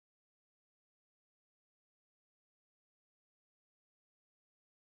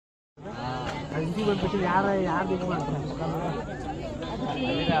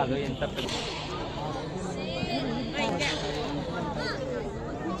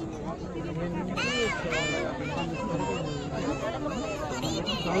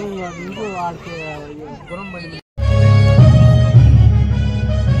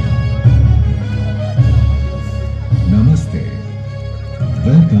Namaste.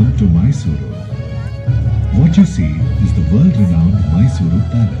 Welcome to Mysuru. What you see is the world-renowned Mysuru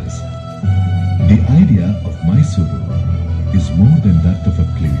Palace. The idea of Mysuru is more than that of a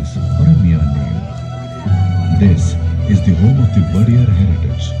place or a mere name. This is the home of the warrior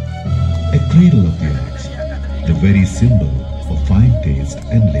heritage, a cradle of the axe, the very symbol of fine taste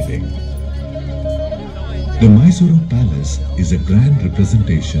and living. The Mysuru Palace is a grand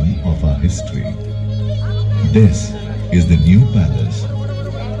representation of our history. This is the new palace.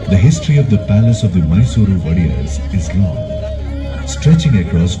 The history of the palace of the Mysuru warriors is long, stretching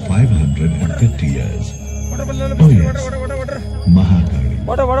across 550 years. Oh yes, Mahakali,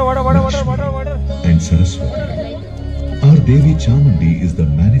 Lakshmi and Saraswati. Our Devi Chamundi is the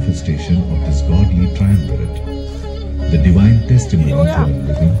manifestation of this godly triumvirate, the divine testimony to our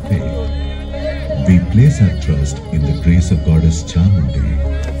living faith. We place our trust in the grace of Goddess Chamundi,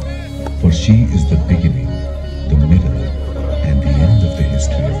 for she is the beginning, the middle, and the end of the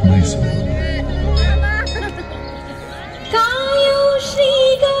history of Mysore.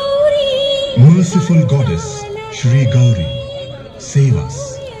 Merciful Goddess, Shri Gauri, save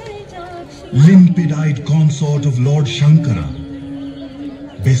us. Limpid-eyed consort of Lord Shankara,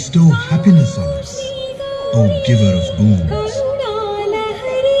 bestow happiness on us, O giver of boons.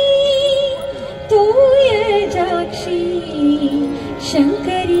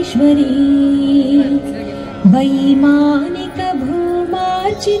 वैमानिक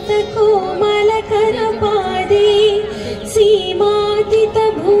भूमार्चित कोमल कर पादे सीमातीत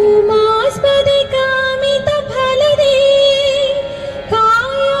भूमास्पद कामित फल दे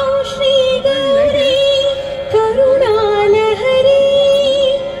कायौ Shri Gauri Karunalahari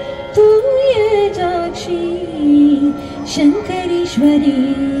तूय जाक्षी शंकरेश्वरी.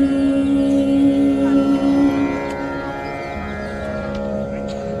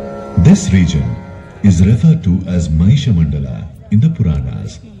 This region is referred to as Mahisha Mandala in the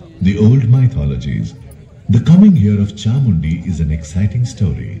Puranas, the old mythologies. The coming here of Chamundi is an exciting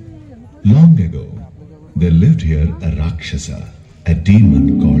story. Long ago, there lived here a Rakshasa, a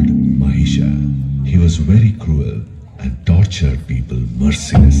demon called Mahisha. He was very cruel and tortured people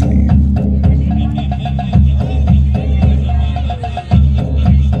mercilessly.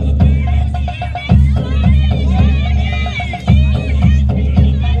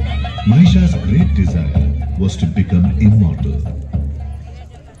 Mahisha's great desire was to become immortal.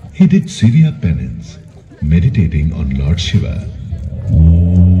 He did severe penance, meditating on Lord Shiva.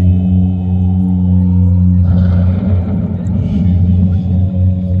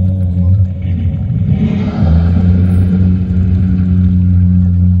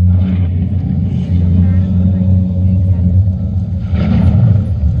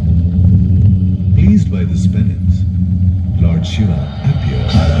 Pleased by this penance, Lord Shiva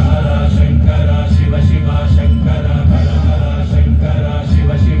appeared.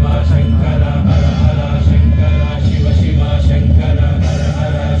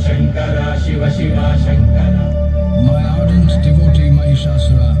 My ardent devotee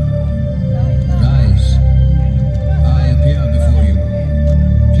Mahishasura, rise. I appear before you.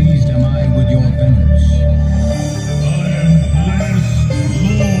 Pleased am I with your penance. I am blessed,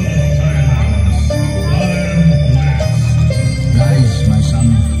 Lord Kailas. I am blessed. Rise, my son,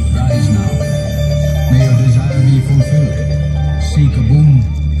 rise now. May your desire be fulfilled. Seek a boon,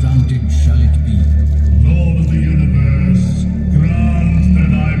 granted shall it be. Lord of the universe, grant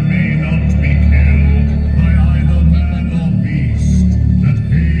that I may not be killed by either man or beast that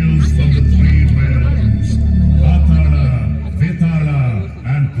hails from the three realms, Patala, Vitala,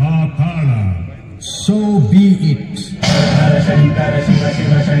 and Patala. So be it.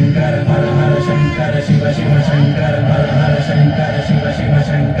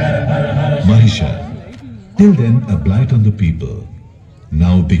 Mahisha, till then a blight on the people,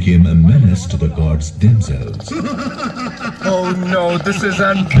 now became a menace to the gods themselves. Oh no, this is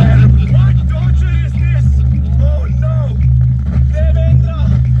unbearable. What torture is this? Oh no! Devendra!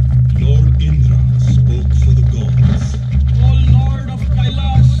 Lord Indra spoke for the gods. Oh Lord of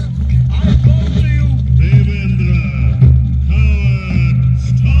Kailash, I bow to you! Devendra, coward,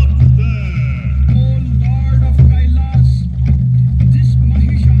 stop there! Oh Lord of Kailash, this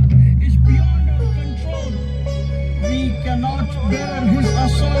Mahisha is beyond our control. We cannot bear his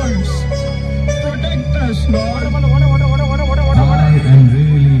assaults. Protect us, Lord. I am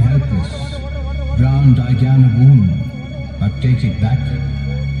really helpless. grant I can a boon, but take it back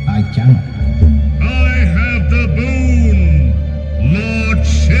I cannot. I have the boon, Lord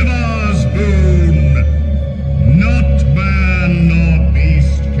Shiva's boon. Not man nor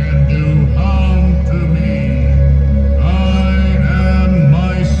beast can do harm to me. I am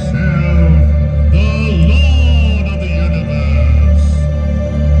myself the Lord of the universe.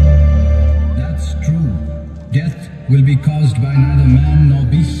 That's true. Death will be caused by neither man nor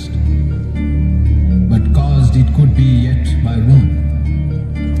beast, but caused it could be yet by woman.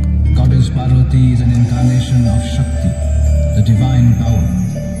 Goddess Parvati is an incarnation of Shakti, the divine power.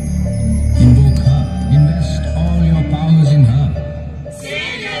 Invoke her, invest all your powers in her.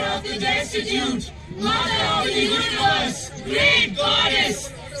 Savior of the destitute, Mother of the universe, great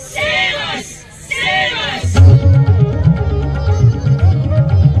goddess, save us! Save us!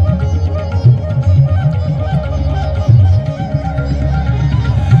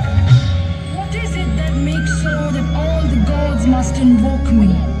 What is it that makes so that all the gods must invoke me?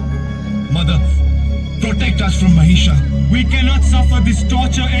 Mother, protect us from Mahisha. We cannot suffer this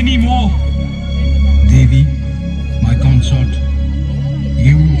torture anymore. Devi, my consort,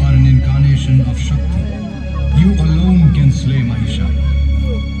 you are an incarnation of Shakti. You alone can slay Mahisha.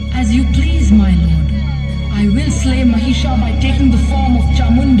 As you please, my lord. I will slay Mahisha by taking the form of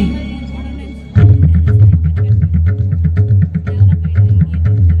Chamundi.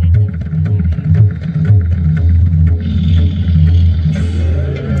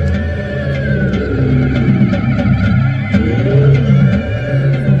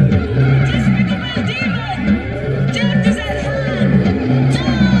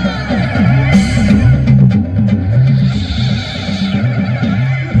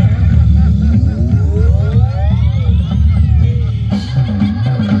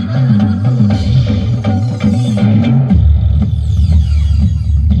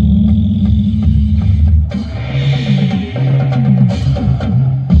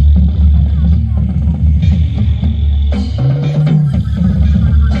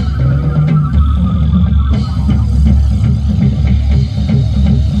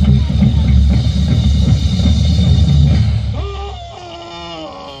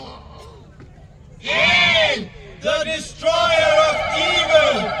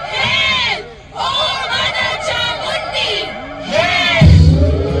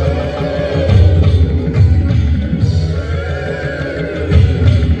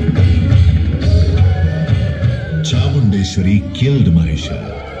 Killed Mahisha.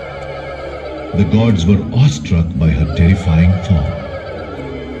 The gods were awestruck by her terrifying form.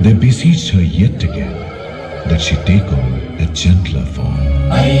 They beseeched her yet again that she take on a gentler form.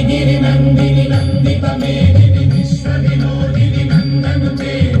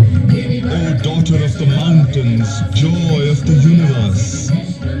 O daughter of the mountains, joy of the universe,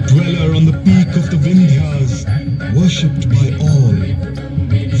 dweller on the peak of the Vindhyas, worshipped by all,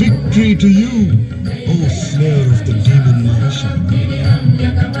 victory to you, O slayer of the demon Mahisha.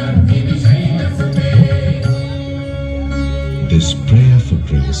 This prayer for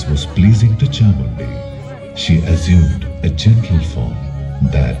grace was pleasing to Chamundi. She assumed a gentle form,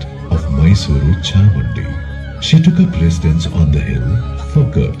 that of Mysuru Chamundi. She took up residence on the hill for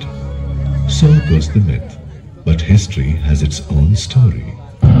good. So goes the myth, but history has its own story.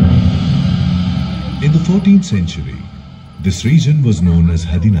 In the 14th century, this region was known as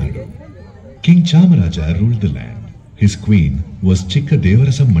Hadinadu. King Chamaraja ruled the land. His queen was Chikka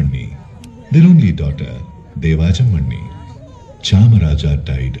Devarasammanni, their only daughter, Devajamanni. Chamaraja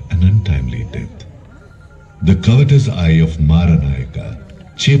died an untimely death. The covetous eye of Maranayaka,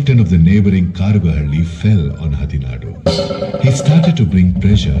 chieftain of the neighboring Karugahalli, fell on Hadinadu. He started to bring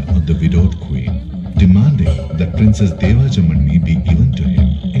pressure on the widowed queen, demanding that Princess Devajamanni be given to him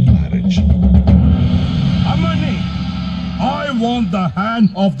in marriage. Amani, I want the hand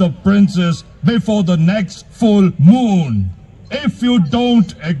of the princess before the next full moon. If you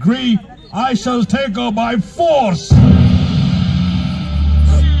don't agree, I shall take her by force.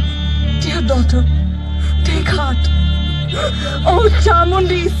 Dear daughter, take heart. Oh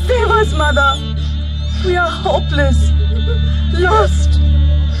Chamundi, save us, mother. We are hopeless, lost,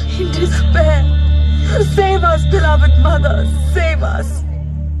 in despair. Save us, beloved mother, save us.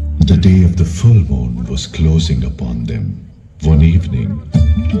 The day of the full moon was closing upon them. One evening,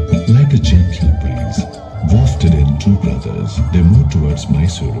 like a gentle breeze, wafted in two brothers, they moved towards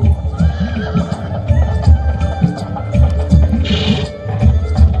Mysuru.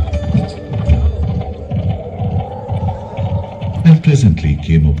 And presently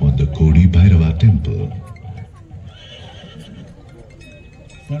came upon the Kodi Bhairava temple.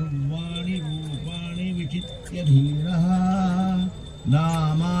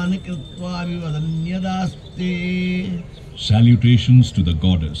 नामानि कृत्वा विवदन्यदास्ते. Salutations to the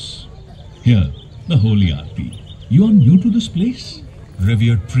goddess. Here, the holy Aarti. You are new to this place?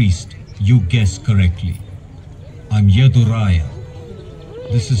 Revered priest, you guess correctly. I'm Yaduraya.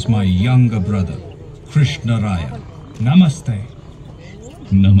 This is my younger brother, Krishna Raya. Namaste.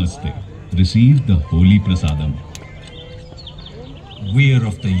 Namaste. Receive the holy prasadam. We're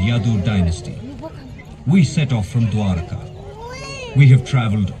of the Yadu dynasty. We set off from Dwarka. We have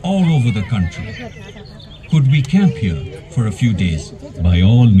traveled all over the country. Could we camp here for a few days? By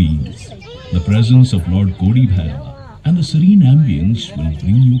all means. The presence of Lord Kodi Bhairava and the serene ambience will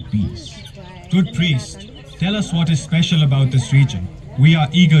bring you peace. Good priest, tell us what is special about this region. We are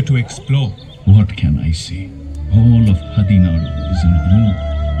eager to explore. What can I say? All of Hadinadu is in gloom.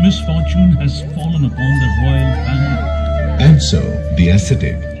 Misfortune has fallen upon the royal family. And so, the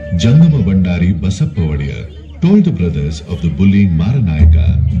ascetic Jangama Bandari Basappa Vadiyar told the brothers of the bullying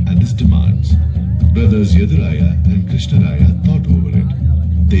Maranayaka and his demands. Brothers Yaduraya and Krishnaraya thought over it.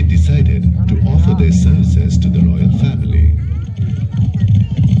 They decided to offer their services to the royal family.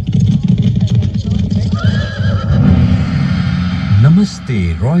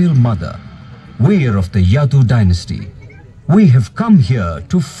 Namaste, Royal Mother. We're of the Yadu dynasty. We have come here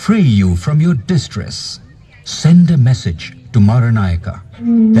to free you from your distress. Send a message to Maranayaka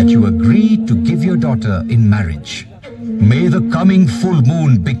that you agree to give your daughter in marriage. May the coming full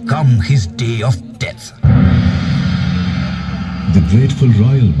moon become his day of death. The grateful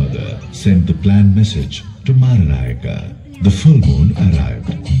royal mother sent the planned message to Maranayaka. The full moon arrived.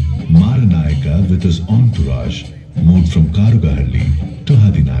 Maranayaka with his entourage moved from Karugahalli to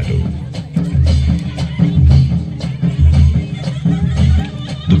Hadinadu.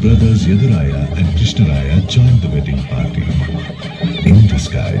 The brothers Yaduraya and Krishnaraya joined the wedding party in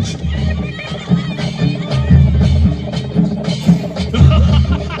disguise.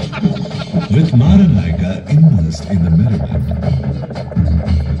 With Maranayaka immersed in the merriment,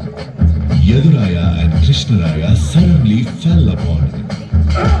 Yaduraya and Krishnaraya suddenly fell upon him.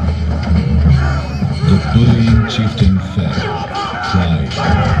 The bullying chieftain fell, cried,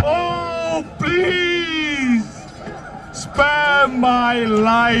 Oh, please! Spare my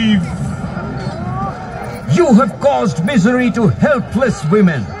life! You have caused misery to helpless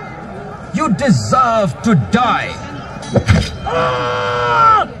women. You deserve to die.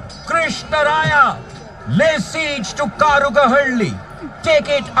 Krishnaraya, lay siege to Karugahalli. Take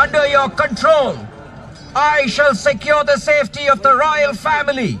it under your control. I shall secure the safety of the royal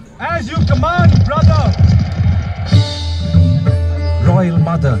family. As you command, brother! Royal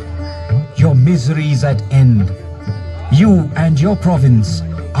Mother, your misery is at end. You and your province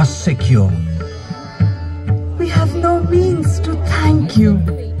are secure. We have no means to thank you.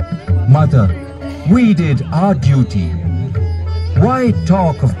 Mother, we did our duty. Why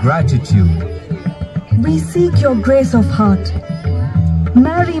talk of gratitude? We seek your grace of heart.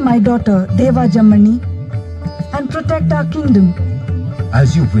 Marry my daughter Deva Jamani and protect our kingdom.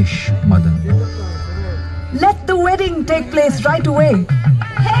 As you wish, Mother. Let the wedding take place right away.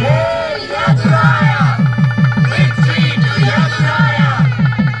 Hail Yaduraya! Victory to Yaduraya!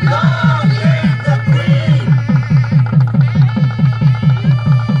 Long live the Queen!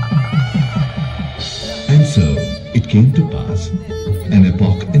 And so it came to pass, an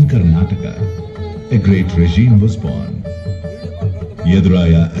epoch in Karnataka, a great regime was born.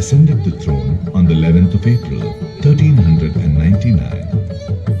 Yaduraya ascended the throne on the 11th of April, 1399.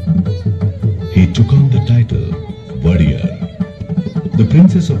 He took on the title Vadiyar. The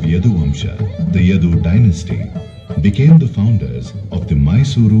princes of Yadu Vamsha, the Yadu dynasty, became the founders of the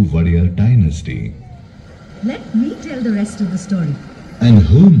Mysuru Vadiyar dynasty. Let me tell the rest of the story. And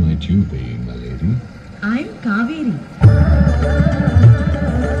who might you be, my lady? I'm Kaveri.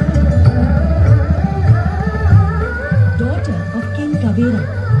 Daughter of King Kavera.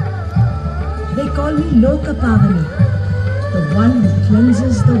 They call me Lokapavani, the one who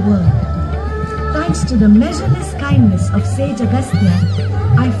cleanses the world. Thanks to the measureless kindness of sage Agastya,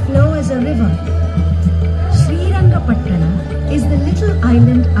 I flow as a river. Srirangapattana is the little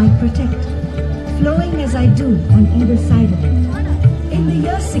island I protect, flowing as I do on either side of it. In the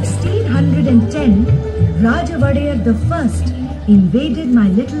year 1610, Rajavadiyar I invaded my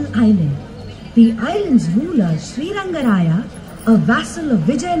little island. The island's ruler, Srirangaraya, a vassal of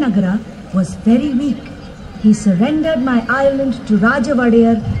Vijayanagara, was very weak. He surrendered my island to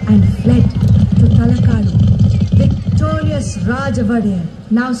Rajavadiyar and fled to Talakadu. Victorious Rajavadiyar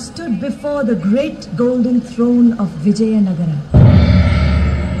now stood before the great golden throne of Vijayanagara.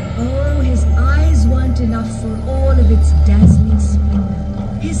 Oh, his eyes weren't enough for all of its dazzling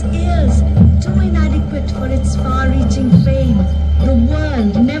splendor. his ears too inadequate for its far-reaching fame. The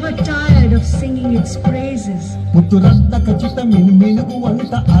world never tired of singing its praises. ಮುತ್ತುರತ್ನ ಖಚಿತ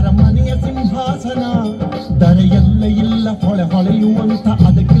ಮಿನುಮಿನುಗುವಂತ ಅರಮನೆಯ ಸಿಂಹಾಸನ ದರೆಯಲ್ಲ ಇಲ್ಲ ಹೊಳೆ ಹೊಳೆಯುವಂತ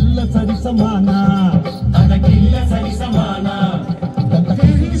ಅದಕ್ಕಿಲ್ಲ ಸರಿಸಮಾನ ಅದಕ್ಕಿಲ್ಲ ಸರಿಸಮಾನ.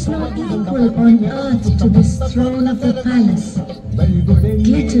 There is no equal on earth to this throne of the palace,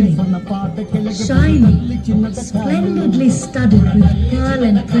 glittering, shining, splendidly studded with pearl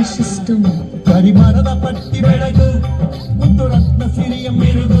and precious stone. ಕರಿಮರದ ಪಟ್ಟಿ ಬೆಳಗು ಮುತ್ತುರತ್ನ ಸಿರಿಯ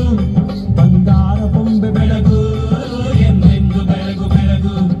ಮೆರುಗು ಬಂಗಾರ ಬೊಂಬೆ ಬೆಳಗು ಎಂದೆಂದು ಬೆಳಗು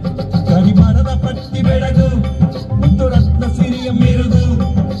ಬೆಳಗು. ಕರಿಮರದ ಪಟ್ಟಿ ಬೆಳಗು ಮುತ್ತುರತ್ನ ಸಿರಿಯ ಮೆರುಗು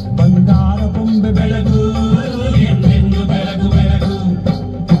ಬಂಗಾರ ಬೊಂಬೆ ಬೆಳಗು ಎಂದೆಂದು ಬೆಳಗು ಬೆಳಗು.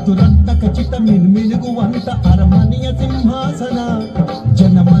 ಮುತ್ತುರತ್ನ ಖಚಿತ ಮಿನುಮಿನುಗುವಂತ ಅರಮನೆಯ ಸಿಂಹಾಸನ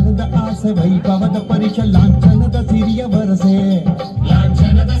ಜನಮನದ ಆಸೆ ವೈಭವದ ಪರಿಷ ಲಾಂಛನದ ಸಿರಿಯ ವರಸೆ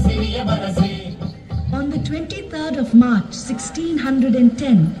ಲಾಂಛನದ ಸಿರಿಯ ವರಸೆ. On the 23rd of March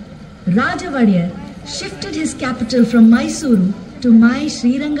 1610, Raja Vadiyar shifted his capital from Mysuru to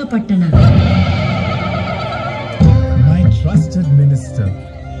Srirangapatna. My trusted minister,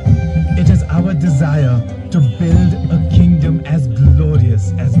 it is our desire to build a kingdom as glorious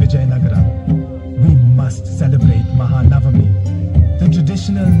as Vijayanagara. We must celebrate Mahanavami, the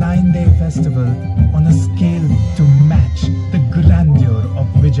traditional 9-day festival, on a scale to match the grandeur of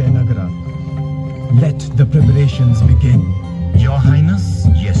Vijayanagara. Let the preparations begin. Your Highness,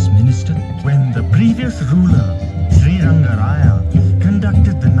 yes, Minister. When the previous ruler, Sri Rangaraya,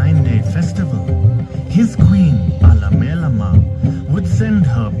 conducted the 9-day festival, his queen, Alamelamma, would send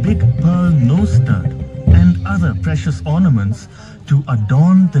her big pearl nose stud and other precious ornaments to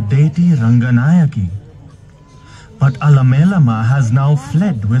adorn the deity Ranganayaki. But Alamelamma has now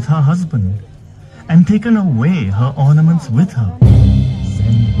fled with her husband and taken away her ornaments with her.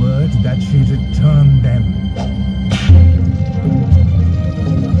 Send word that she return them.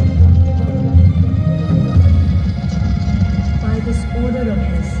 By this order of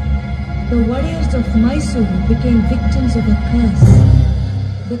his, the warriors of Mysuru became victims of a curse,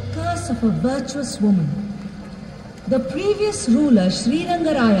 the curse of a virtuous woman. The previous ruler, Sri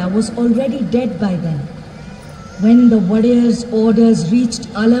Rangaraya, was already dead by then. When the warriors' orders reached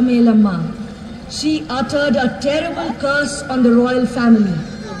Alamelamma, she uttered a terrible curse on the royal family,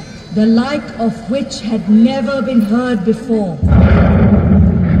 the like of which had never been heard before.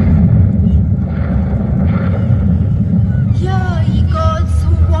 Hear, ye gods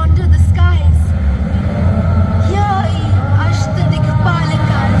who wander the skies. Hear, ye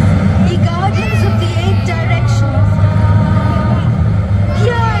Ashtadikpalakas, ye guardians of the 8 directions.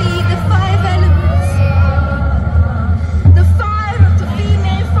 Hear, ye the 5 elements. The fire of the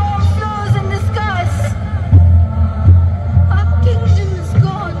female form flows in disgust. Our kingdom is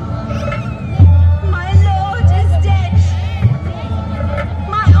gone. My lord is dead.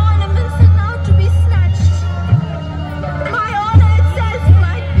 My ornaments are now to be snatched. My honor itself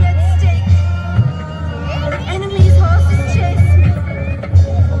might be at stake. The enemy's horses chase me.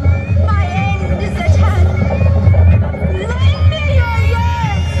 My end is at hand. Lend me your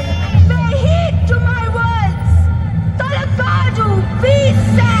ears. Pay heed to my words. Talakadu, be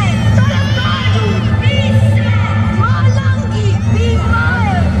sad. Talakadu, be sad. Malangi, be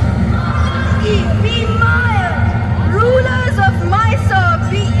mired. Malangi, be mired. Rulers of Mysore,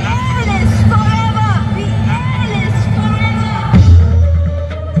 be airless forever. Be airless forever.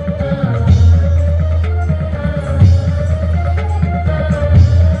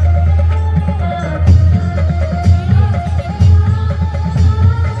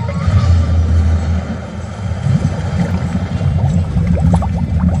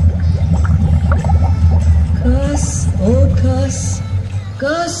 Curse, oh curse,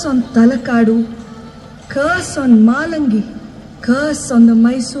 curse on Talakadu, curse on Malangi, curse on the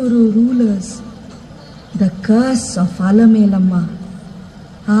Mysuru rulers, the curse of Alamelamma.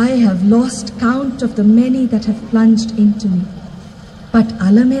 I have lost count of the many that have plunged into me, but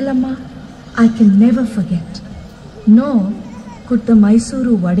Alamelamma I can never forget, nor could the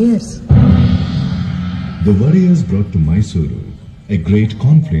Mysuru warriors. The warriors brought to Mysuru a great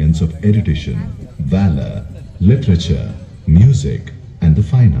confluence of erudition, valor, literature, music, and the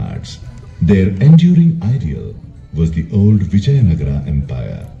fine arts. Their enduring ideal was the old Vijayanagara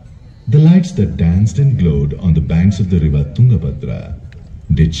Empire. The lights that danced and glowed on the banks of the river Tungabhadra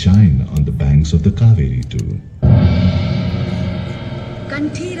did shine on the banks of the Kaveri too.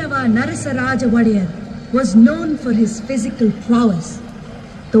 Kanthirava Narasaraja Vadiyar was known for his physical prowess.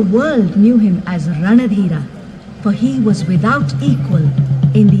 The world knew him as Ranadhira, for he was without equal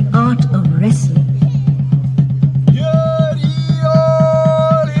in the art of wrestling. Hear ye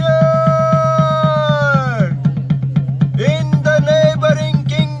all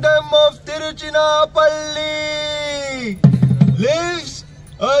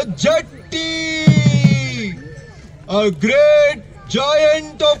a Jatti, a great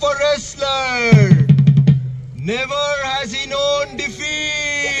giant of a wrestler. Never has he known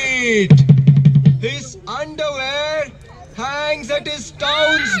defeat. His underwear hangs at his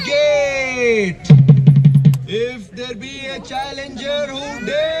town's gate. If there be a challenger who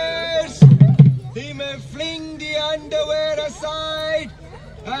dares, he may fling the underwear aside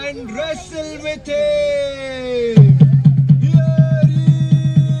and wrestle with him. Hear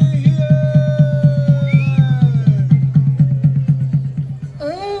ye, hear.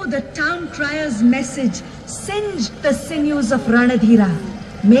 Oh, the town crier's message singed the sinews of Ranadhira,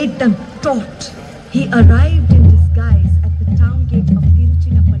 made them taut. He arrived in disguise at the town gate of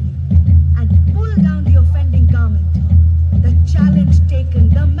Tiruchinappalli and pulled down the offending garment. The challenge taken,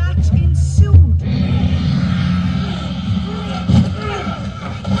 the match ensued.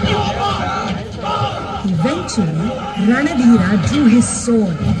 Eventually, Ranadhira drew his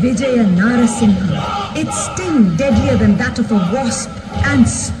sword, Vijaya Narasimha, its sting deadlier than that of a wasp, and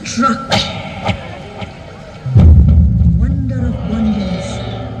struck. Wonder of wonders,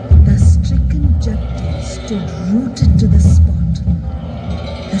 the stricken Jatti stood rooted to the spot.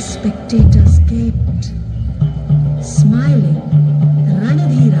 The spectators gaped. Smiling,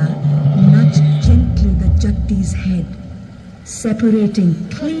 Ranadhira nudged gently the Jatti's head. Separating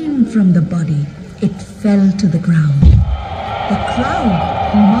clean from the body, it fell to the ground. The crowd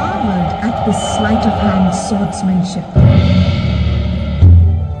marveled at this sleight of hand swordsmanship.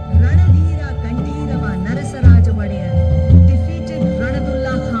 Ranadhira Kantirava Narasaraja Vadiyar defeated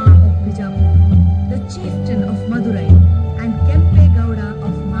Ranadullah Khan of Bijapur, the chieftain of Madurai, and Kempe Gowda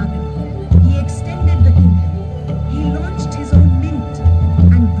of Magadha. He extended the kingdom. He launched his own mint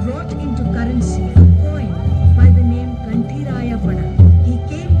and brought into currency a coin by the name Kantiraya Pada. He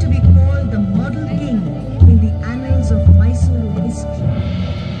came to be called the model king in the annals of Mysuru history.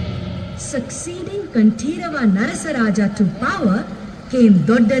 Succeeding Kantirava Narasaraja to power came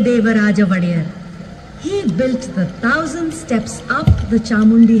Doddadeva Raja Vadiyar. He built the 1,000 steps up the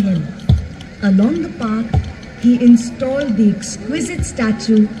Chamundi hill. Along the path, he installed the exquisite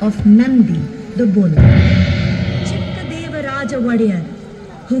statue of Nandi, the bull. Chikkadeva Raja Vadiyar,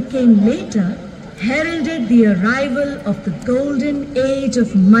 who came later, heralded the arrival of the golden age of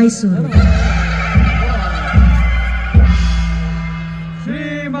Mysuru.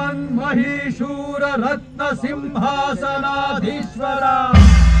 Shriman Mahishura Ratna Simhasanadhishwara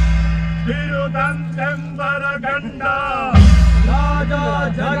Tirudantembara Ganda Raja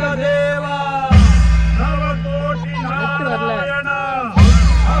Jagadeva Navakoti Narayana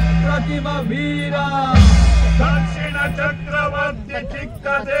Apratima Veera Dakshina Chakravarti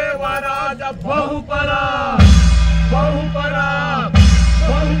Chikkadeva Raja Bahupara Bahupara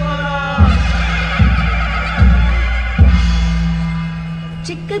Bahupara.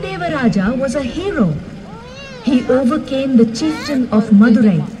 Chikkadeva Raja was a hero. He overcame the chieftain of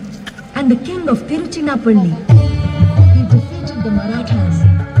Madurai and the king of Tiruchinappalli. He defeated the Marathas.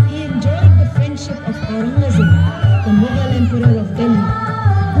 He enjoyed the friendship of Aurangzeb, the Mughal emperor of Delhi,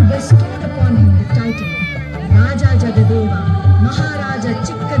 who bestowed upon him the title Raja Jagadeva, Maharaja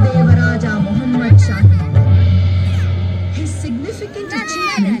Chikkadeva Raja Muhammad Shahi. His significant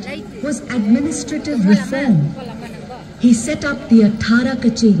achievement was administrative reform. He set up the 18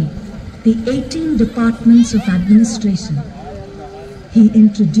 Kacheri, the 18 departments of administration. He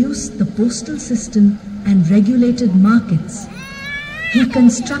introduced the postal system and regulated markets. He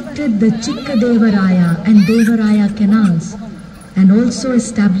constructed the Chikkadevaraya and Devaraya canals and also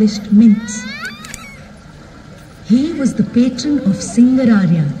established mints. He was the patron of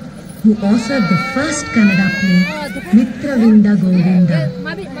Singararya, who authored the first Kannada play, Mitravinda Govinda.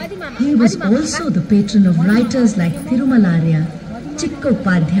 He was also the patron of writers like Thirumalarya,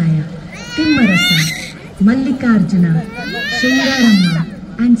 Chikkopadhyaya, Timmarasa, Mallikarjuna, Shingaramma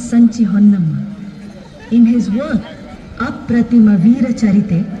and Sanchi Honnamma. In his work, Apratima Veera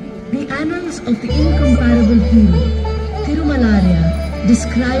Charite, the annals of the incomparable hero, Thirumalarya,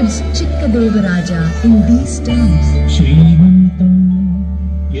 describes Chikkadeva Raja in these terms. Shrimantam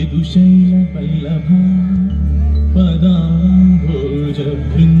Yadushaila Pallabha Padam Bhoja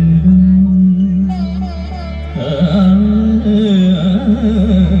Bhrindam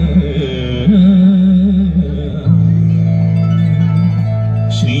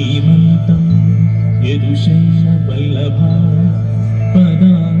Shrimantam Yadushaila Pallabha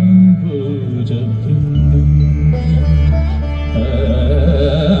Padam Bhoja Bhrindam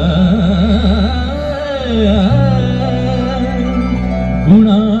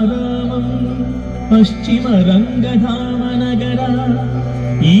Gunaramam Paschima Rangadhamanagara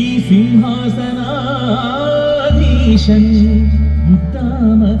E Simhasanadhishan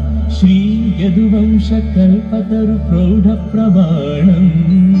Uttama यदुवंशकल्पतरु प्रौढप्रमाणम्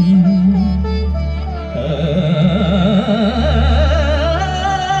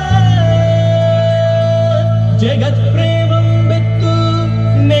जगत्प्रेमं बेत्तु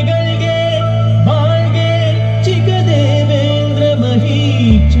नेगल्गे बाಳ್ಗೆ चिकदेवेन्द्र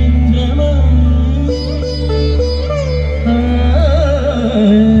महीचन्द्रमम्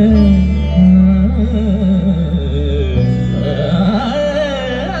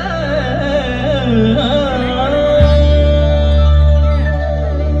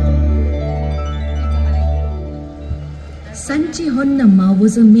Sanchi Honnamma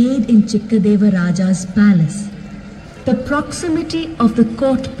was a maid in Chikkadeva Raja's palace. The proximity of the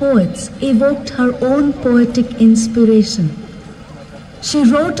court poets evoked her own poetic inspiration. She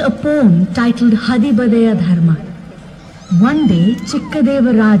wrote a poem titled Hadibadaya Dharma. One day,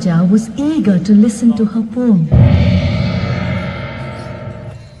 Chikkadeva Raja was eager to listen to her poem.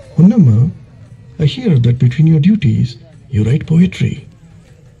 Honnamma, I hear that between your duties, you write poetry.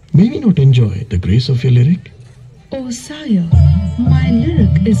 May we not enjoy the grace of your lyric? Oh, sire, my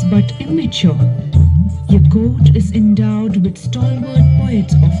lyric is but immature. Your court is endowed with stalwart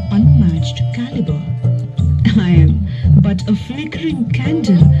poets of unmatched caliber. I am but a flickering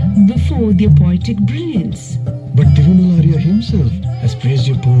candle before their poetic brilliance. But Tirunalaria himself has praised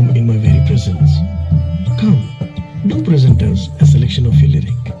your poem in my very presence. Come, do present us a selection of your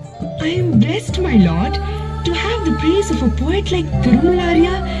lyric. I am blessed, my lord, to have the praise of a poet like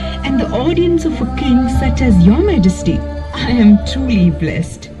Tirunalaria and the audience of a king such as your majesty. I am truly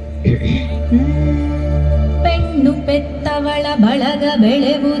blessed. ಪೆಣ್ಣು ಪೆತ್ತವಳ ಬಳಗ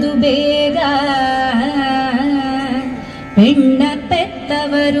ಬೆಳೆವುದು ಬೇಗ ಪೆಣ್ಣ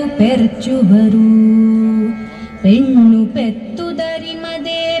ಪೆತ್ತವರು ಪೆರ್ಚುವರು ಪೆಣ್ಣು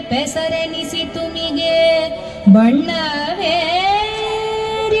ಪೆತ್ತುದರಿಮದೆ ಪೆಸರೆನಿಸಿ ತುಮಿಗೆ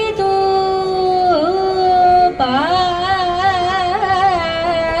ಬಣ್ಣವೇರಿದು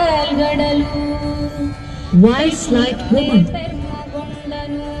ಪಾಲ್ಗಡಲು Wise like woman,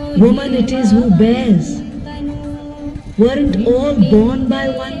 woman it is who bears. Weren't all born by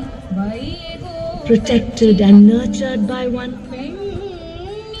one, protected and nurtured by one?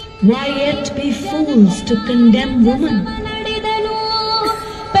 Why yet be fools to condemn woman?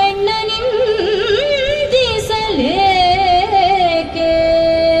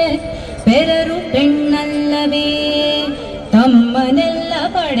 ಪೆರರು ಪೆಣ್ಣಲ್ಲವೇ ತಮ್ಮನೆಲ್ಲ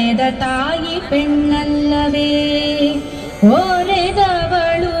ಪಡೆದ ತಾಯಿ ಪೆಣ್ಣಲ್ಲವೇ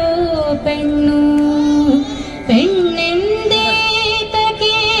ಓರೆದವಳು ಪೆಣ್ಣು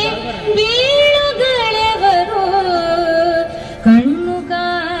ಪೆಣ್ಣೆಂದೇತಕ್ಕೆ ಬೀಳುಗಳೆವರು ಕಣ್ಣು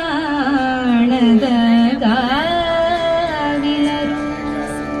ಕಾಣದ ಗಾವಿಲರು.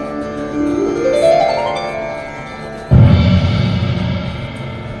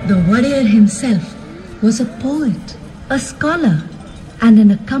 The warrior himself was a poet, a scholar, and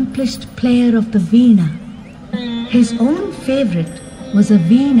an accomplished player of the veena. His own favorite was a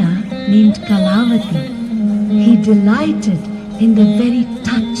veena named Kalavati. He delighted in the very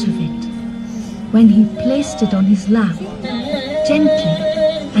touch of it. When he placed it on his lap, gently,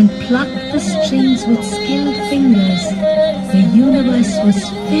 and plucked the strings with skilled fingers, the universe was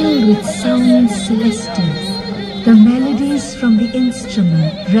filled with sounds celestial. The melodies from the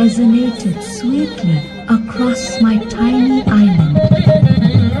instrument resonated sweetly across my tiny island.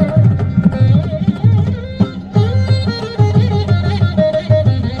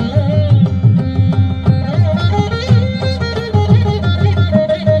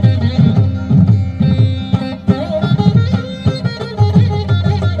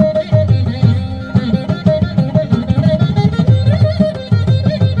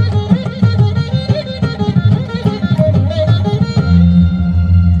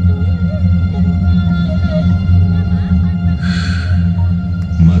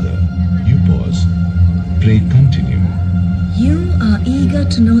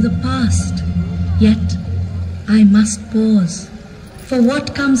 Yet I must pause, for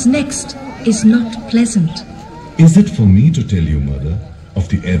what comes next is not pleasant. Is it for me to tell you, Mother, of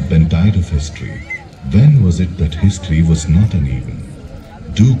the ebb and tide of history? When was it that history was not uneven?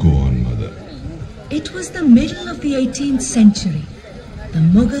 Do go on, Mother. It was the middle of the 18th century. The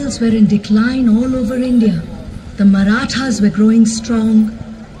Mughals were in decline all over India. The Marathas were growing strong.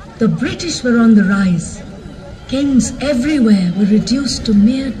 The British were on the rise. Kings everywhere were reduced to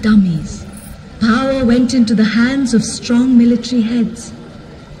mere dummies. Power went into the hands of strong military heads.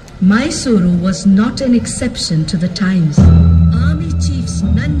 Mysuru was not an exception to the times. Army chiefs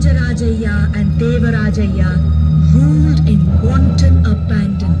Nanjarajaya and Devarajaya ruled in wanton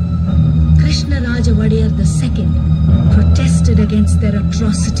abandon. Krishnaraja Vadiyar II protested against their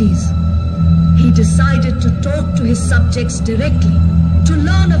atrocities. he decided to talk to his subjects directly, to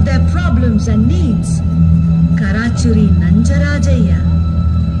learn of their problems and needs. Karachuri Nanjarajaya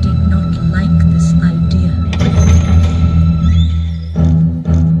did not like this idea.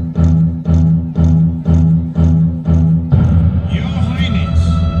 Your Highness,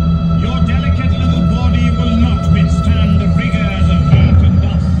 your delicate little body will not withstand the rigors of heat and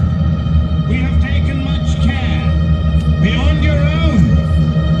dust. We have taken much care, beyond your own,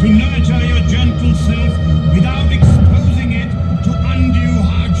 to nurture your gentle self without exposing it to undue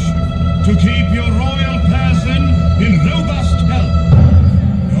hardship, to keep your royal person in robust health.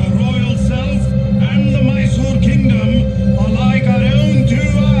 Your royal self and the Mysore kingdom are like our own two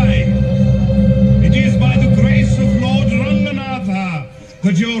eyes. It is by the grace of Lord Ranganatha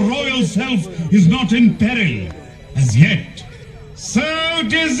that your royal self is not in peril as yet. So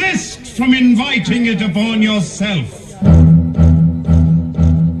desist from inviting it upon yourself.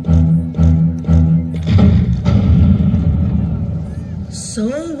 So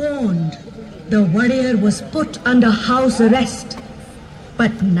warned, the warrior was put under house arrest.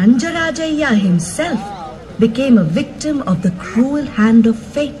 But Nanjarajaya himself became a victim of the cruel hand of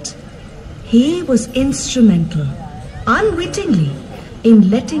fate. He was instrumental, unwittingly, in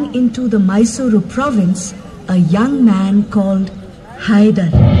letting into the Mysuru province a young man called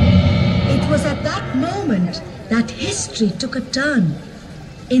Haidar. It was at that moment that history took a turn.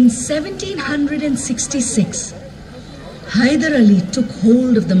 In 1766, Haidar Ali took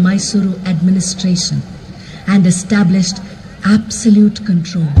hold of the Mysuru administration and established absolute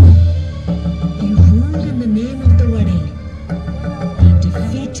control. He ruled in the name of the Wadel. He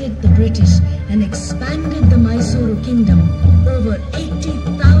defeated the British and expanded the Mysuru kingdom over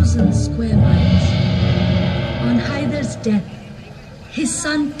 80,000 square miles. On Haidar's death, his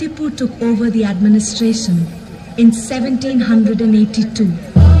son Tipu took over the administration in 1782.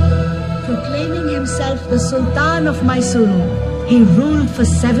 Proclaiming himself the Sultan of Mysuru, he ruled for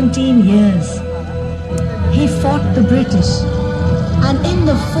 17 years. He fought the British, and in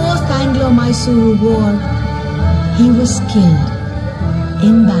the 4th Anglo-Mysuru War, he was killed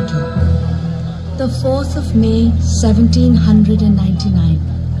in battle. The 4th of May, 1799,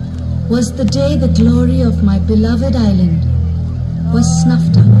 was the day the glory of my beloved island was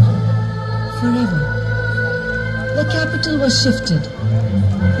snuffed out forever. The capital was shifted,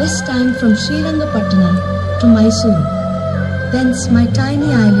 this time from Srirangapatnam to Mysuru. Thence my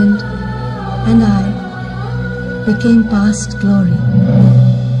tiny island and I became past glory.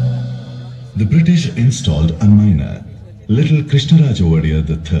 The British installed a minor, little Krishnaraja Wadiyar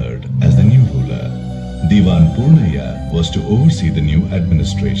III, as the new ruler. Diwan Purnaya was to oversee the new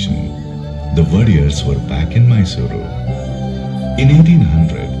administration. The Wadiyars were back in Mysuru. In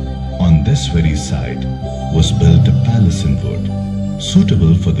 1800, on this very site, was built a palace in wood,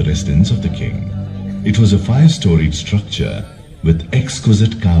 suitable for the residence of the king. It was a 5-storied structure with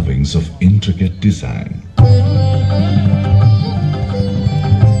exquisite carvings of intricate design.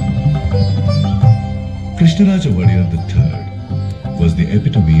 Krishnaraja Wadiyar III was the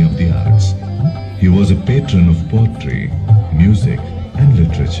epitome of the arts. He was a patron of poetry, music and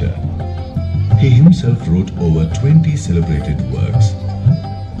literature. He himself wrote over 20 celebrated works.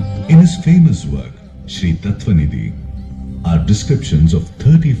 In his famous work, Sri Tattvanidhi, are descriptions of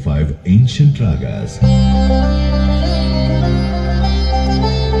 35 ancient ragas.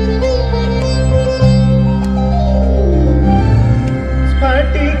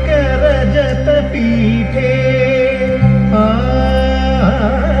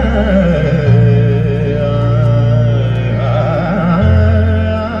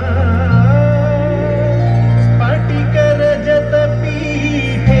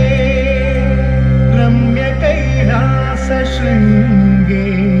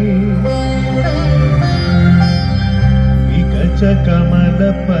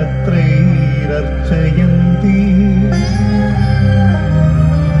 कमलपत्रैरर्चयन्ति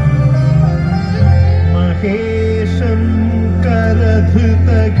महेशं करधृतघनवाद्या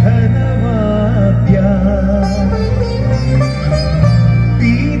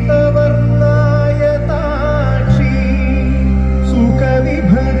पीतवर्णायताक्षी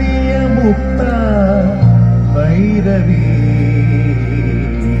सुकविभर्यमुक्ता Bhairavi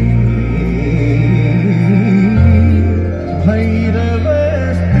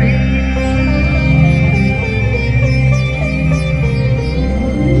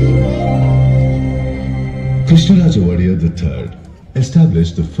Krishnaraja Wadiyar III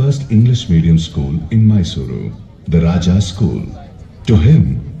established the first English medium school in Mysuru, the Raja School. To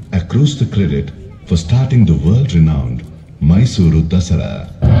him accrues the credit for starting the world-renowned Mysuru Dasara.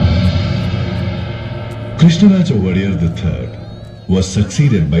 Krishnaraja Wadiyar III was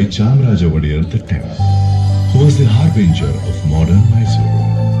succeeded by Chamraja Wadiyar X, who was the harbinger of modern Mysuru.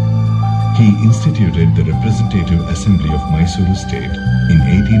 He instituted the Representative Assembly of Mysuru State in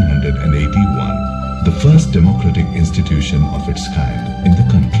 1881, the first democratic institution of its kind in the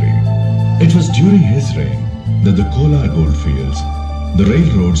country. It was during his reign that the Kolar goldfields, the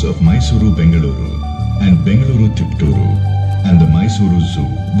railroads of Mysuru-Bengaluru and Bengaluru-Tipturu and the Mysuru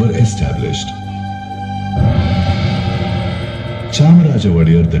Zoo were established. Chamraja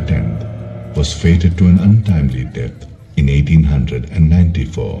Wadiyar X was fated to an untimely death in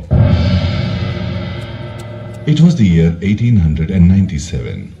 1894. It was the year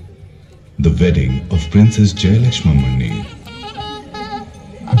 1897, the wedding of Princess Jayalakshmamani.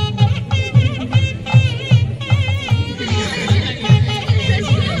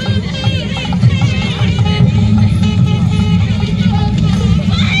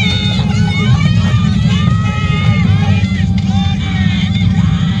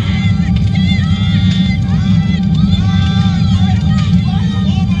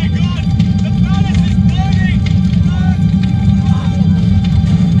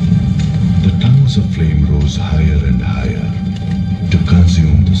 Of flame rose higher and higher to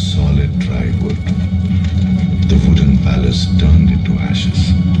consume the solid dry wood. The wooden palace turned into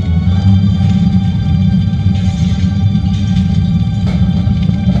ashes.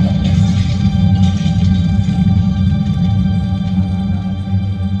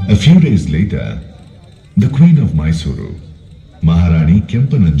 A few days later, the Queen of Mysuru, Maharani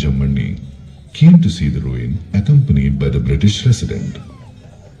Kempananjammani, came to see the ruin accompanied by the British resident.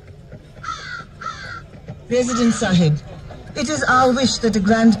 President Sahib, it is our wish that a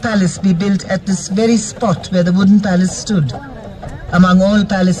grand palace be built at this very spot where the wooden palace stood. Among all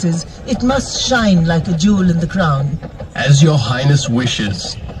palaces, it must shine like a jewel in the crown. As your highness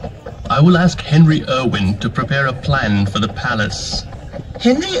wishes, I will ask Henry Irwin to prepare a plan for the palace.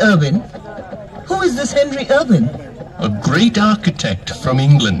 Henry Irwin? Who is this Henry Irwin? A great architect from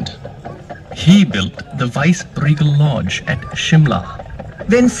England. He built the Vice-Regal Lodge at Shimla.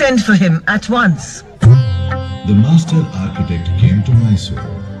 Then send for him at once. The master architect came to Mysore.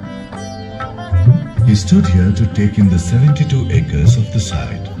 He stood here to take in the 72 acres of the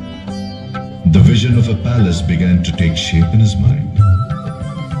site. The vision of a palace began to take shape in his mind.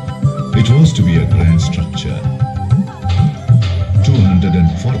 It was to be a grand structure,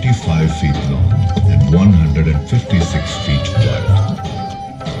 245 feet long and 156 feet wide.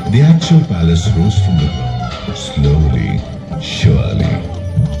 The actual palace rose from the ground, slowly, surely.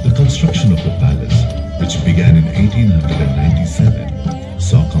 The construction of the palace, which began in 1897,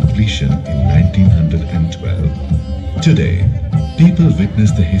 saw completion in 1912. Today, people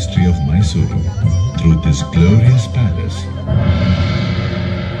witness the history of Mysuru through this glorious palace.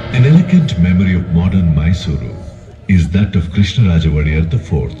 An elegant memory of modern Mysuru is that of Krishnaraja Wadiyar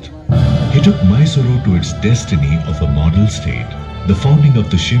IV. He took Mysuru to its destiny of a model state, the founding of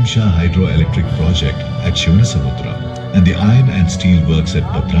the Shimsha hydroelectric project at Shivanasamudra and the iron and steel works at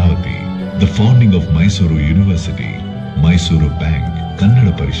Bhadravati, the founding of Mysuru University, Mysuru Bank,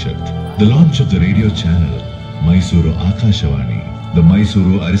 Kannada Parishad, the launch of the radio channel, Mysuru Akashawani, the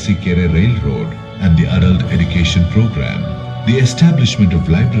Mysuru Arisikere Railroad and the adult education program, the establishment of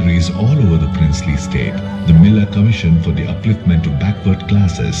libraries all over the princely state, the Miller Commission for the upliftment of backward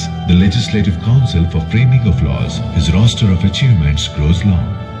classes, the Legislative Council for framing of laws, his roster of achievements grows long.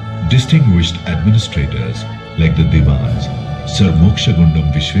 Distinguished administrators like the Diwans, Sir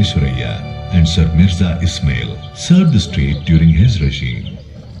Mokshagundam Vishweswaraya and Sir Mirza Ismail served the state during his regime.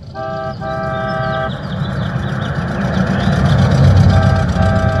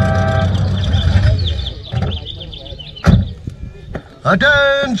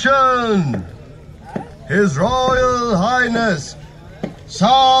 Attention! His Royal Highness,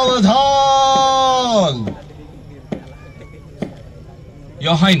 Savadhan!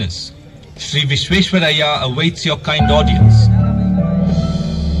 Your Highness, Sri Vishweswaraya awaits your kind audience.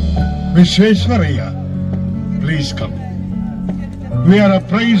 Vishweswaraya, please come. We are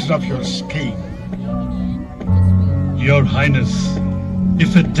apprised of your scheme. Your Highness,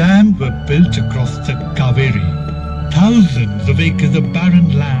 if a dam were built across the Kaveri, thousands of acres of barren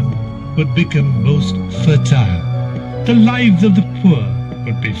land would become most fertile. The lives of the poor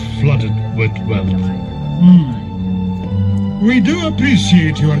would be flooded with wealth. We do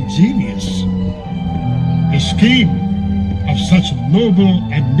appreciate your genius. A scheme of such noble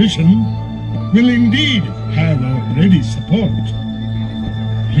ambition will indeed have our ready support.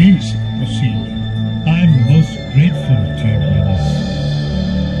 Please proceed. I am most grateful to your Highness.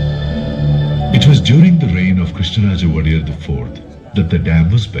 It was during the reign of Krishnaraja Wadiyar IV that the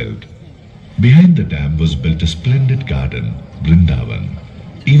dam was built. Behind the dam was built a splendid garden, Vrindavan.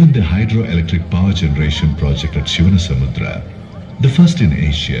 Even the hydroelectric power generation project at Shivanasamudra, the first in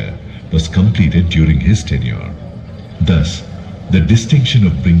Asia, was completed during his tenure. Thus, the distinction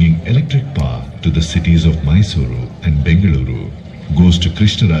of bringing electric power to the cities of Mysuru and Bengaluru goes to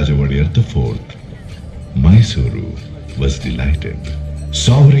Krishnaraja Wadiyar IV. Mysuru was delighted.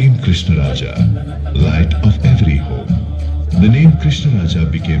 Sovereign Krishnaraja, light of every home. The name Krishnaraja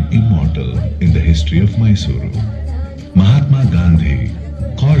became immortal in the history of Mysuru. Mahatma Gandhi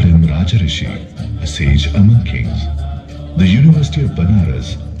called him Rajarishi, a sage among kings. The University of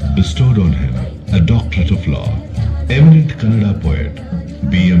Banaras bestowed on him a doctorate of law. Eminent Kannada poet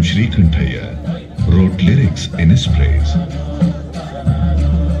B.M. Shrikantaya wrote lyrics in his praise.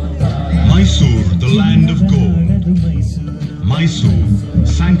 Mysore, the land of gold. Mysore,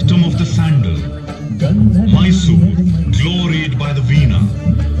 sanctum of the sandal. Mysore, gloried by the veena.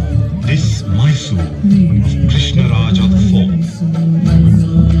 This Mysore of Krishnaraja IV.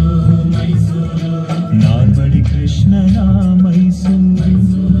 Narmadi Krishnana Mysuru,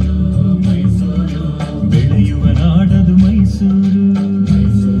 ಬೆಳೆಯುವ ನಾಡದು ಮೈಸೂರು,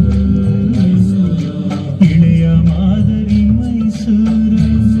 ಇಳೆಯ ಮಾದರಿ ಮೈಸೂರು,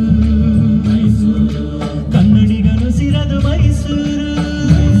 ಕನ್ನಡಿಗನು ಸಿರದು ಮೈಸೂರು,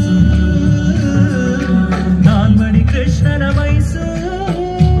 ನಾಲ್ಮಡಿ ಕೃಷ್ಣನ Mysuru.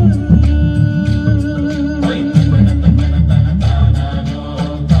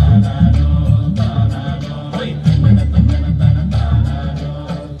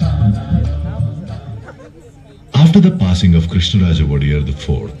 After the passing of Krishnaraja Wadiyar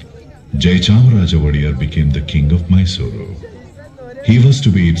IV, Jayachamaraja Wadiyar became the king of Mysuru. He was to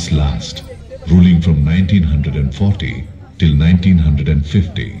be its last, ruling from 1940 till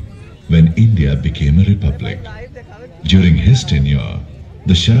 1950, when India became a republic. During his tenure,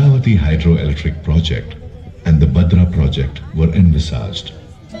 the Sharavati hydroelectric project and the Bhadra project were envisaged.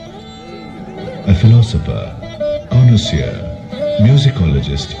 A philosopher, connoisseur,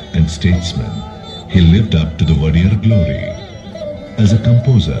 musicologist and statesman, he lived up to the Wadiyar glory. As a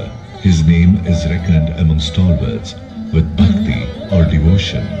composer, his name is reckoned among stalwarts, with bhakti or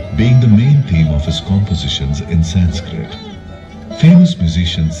devotion being the main theme of his compositions in Sanskrit. Famous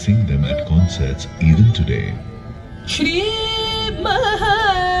musicians sing them at concerts even today. Shri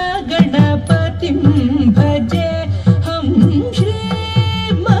Mahaganapatim Bhaje Hum Shri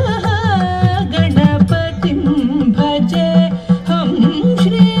Mahaganapatim Bhaje Hum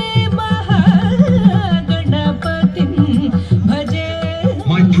Shri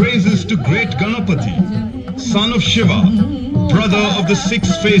My praises to great Ganapati, son of Shiva, brother of the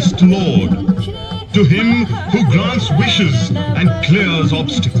six-faced Lord, to him who grants wishes and clears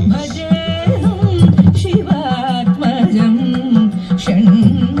obstacles.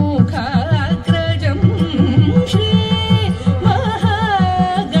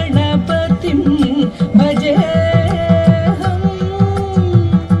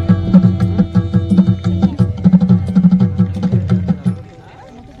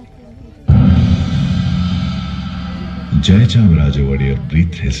 Jayachamaraja Wadiyar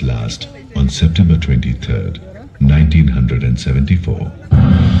breathed his last on September 23rd, 1974.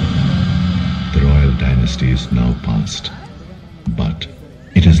 The royal dynasty is now past, but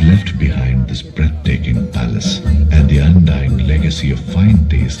it has left behind this breathtaking palace and the undying legacy of fine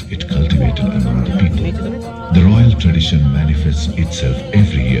taste it cultivated among the people. The royal tradition manifests itself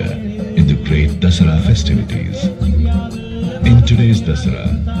every year in the great Dasara festivities. In today's Dasara,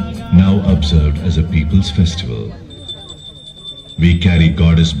 now observed as a people's festival, we carry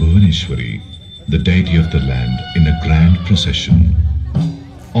goddess Bhuvaneshwari, the deity of the land, in a grand procession.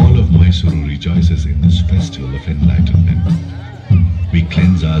 All of Mysuru rejoices in this festival of enlightenment. We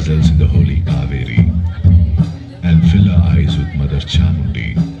cleanse ourselves in the holy Kaveri and fill our eyes with Mother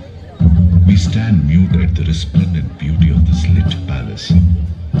Chamundi. We stand mute at the resplendent beauty of this lit palace.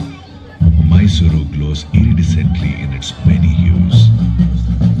 Mysuru glows iridescently in its many hues.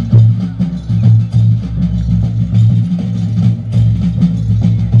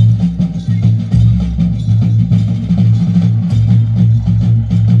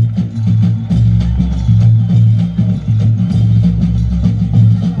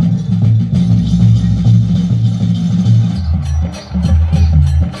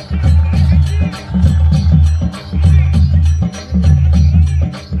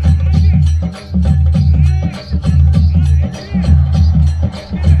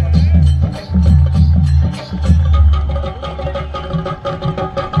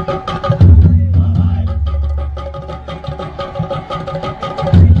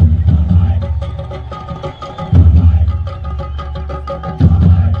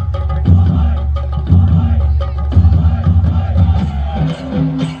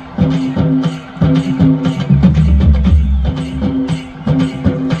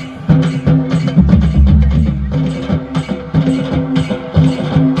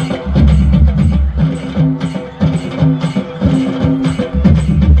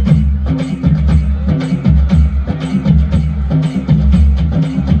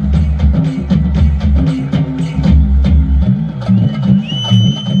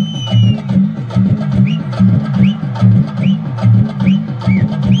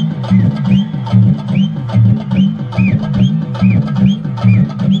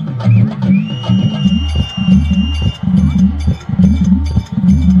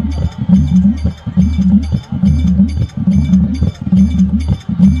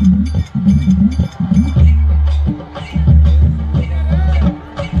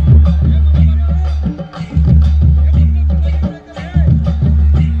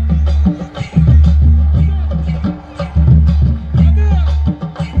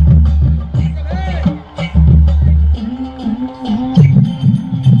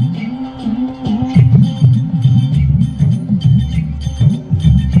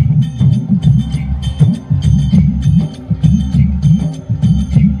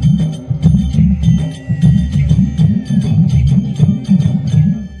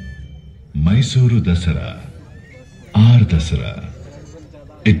 Mysuru Dasara, our Dasara.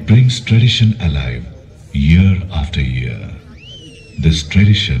 It brings tradition alive year after year. This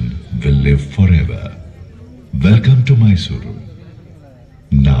tradition will live forever. Welcome to Mysuru.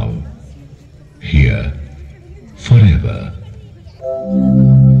 Now, here, forever.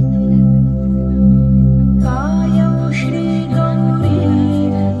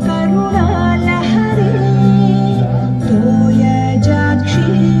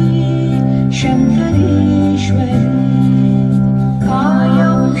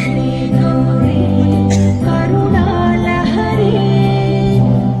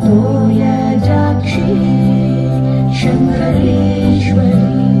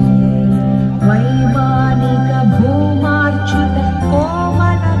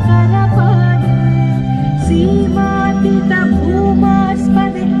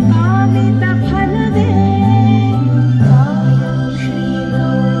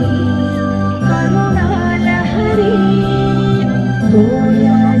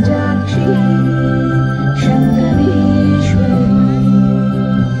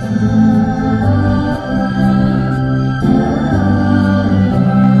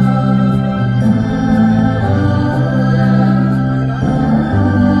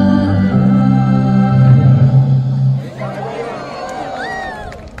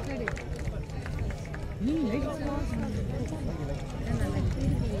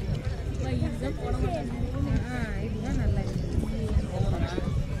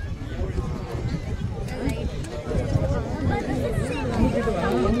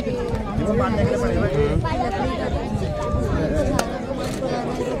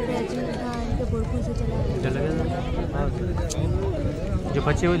 जो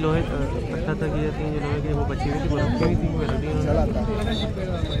बचे हुए लोहे पत्थर तक ये थी, जो लोहे की वो बची हुई थी, वो रखी हुई थी, वो रखी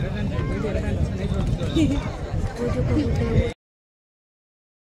हुई